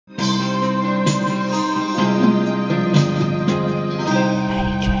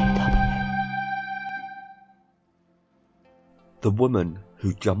The woman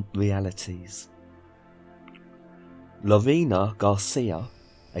who jumped realities. Lorena Garcia,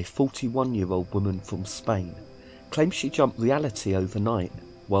 a 41-year-old woman from Spain, claims she jumped reality overnight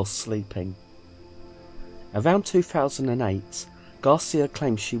while sleeping. Around 2008, Garcia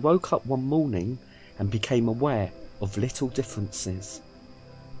claims she woke up one morning and became aware of little differences.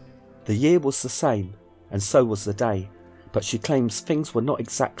 The year was the same, and so was the day, but she claims things were not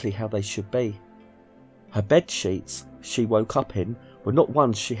exactly how they should be. Her bed sheets she woke up in were not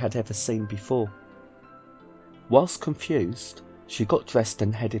ones she had ever seen before. Whilst confused, she got dressed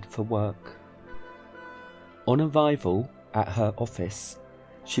and headed for work. On arrival at her office,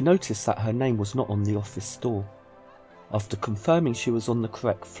 she noticed that her name was not on the office door. After confirming she was on the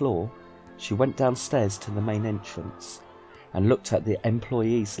correct floor, she went downstairs to the main entrance and looked at the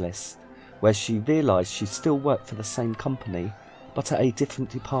employees list, where she realised she still worked for the same company but at a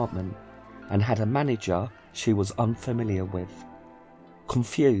different department and had a manager she was unfamiliar with.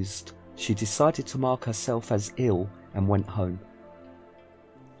 Confused, she decided to mark herself as ill and went home.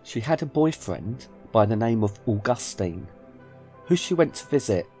 She had a boyfriend by the name of Augustine, who she went to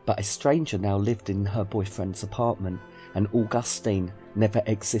visit, but a stranger now lived in her boyfriend's apartment, and Augustine never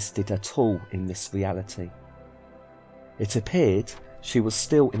existed at all in this reality. It appeared she was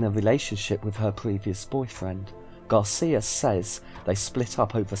still in a relationship with her previous boyfriend. Garcia says they split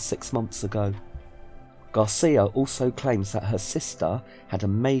up over 6 months ago. Garcia also claims that her sister had a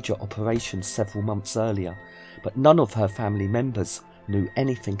major operation several months earlier, but none of her family members knew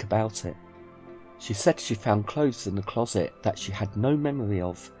anything about it. She said she found clothes in the closet that she had no memory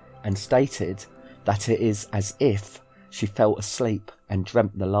of, and stated that it is as if she fell asleep and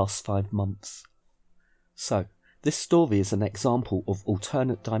dreamt the last 5 months. So, this story is an example of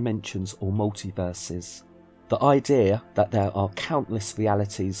alternate dimensions or multiverses. The idea that there are countless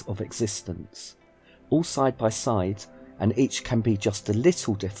realities of existence, all side by side, and each can be just a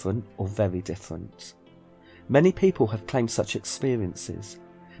little different or very different. Many people have claimed such experiences,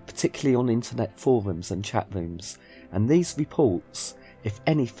 particularly on internet forums and chat rooms, and these reports, if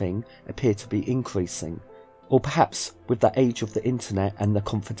anything, appear to be increasing. Or perhaps with the age of the internet and the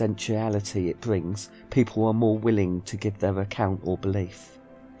confidentiality it brings, people are more willing to give their account or belief.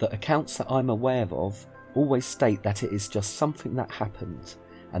 The accounts that I'm aware of always state that it is just something that happened,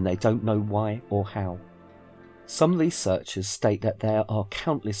 and they don't know why or how. Some researchers state that there are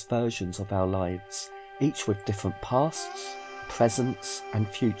countless versions of our lives, each with different pasts, presents and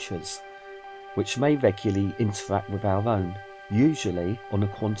futures, which may regularly interact with our own, usually on a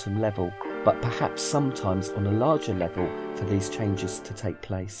quantum level, but perhaps sometimes on a larger level for these changes to take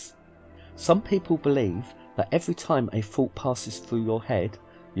place. Some people believe that every time a thought passes through your head,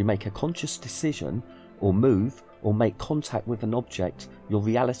 you make a conscious decision, or move, or make contact with an object, your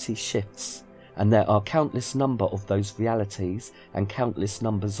reality shifts, and there are countless number of those realities and countless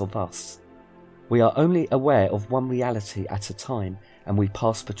numbers of us. We are only aware of one reality at a time, and we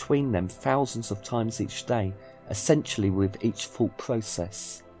pass between them thousands of times each day, essentially with each thought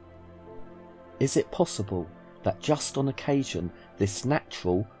process. Is it possible that just on occasion this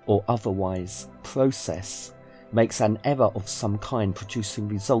natural or otherwise process makes an error of some kind, producing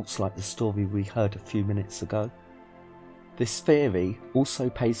results like the story we heard a few minutes ago? This theory also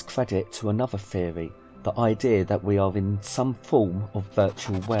pays credit to another theory, the idea that we are in some form of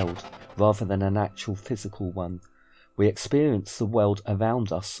virtual world rather than an actual physical one. We experience the world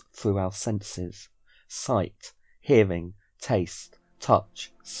around us through our senses: sight, hearing, taste,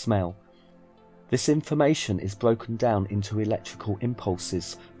 touch, smell. This information is broken down into electrical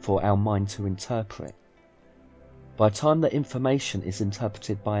impulses for our mind to interpret. By the time the information is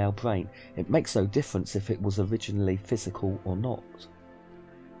interpreted by our brain, it makes no difference if it was originally physical or not.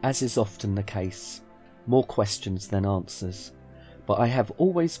 As is often the case, more questions than answers, but I have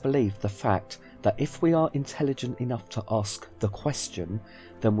always believed the fact that if we are intelligent enough to ask the question,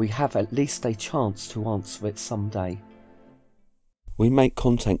 then we have at least a chance to answer it someday. We make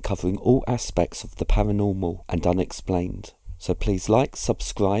content covering all aspects of the paranormal and unexplained, so please like,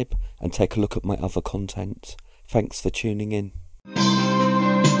 subscribe and take a look at my other content. Thanks for tuning in.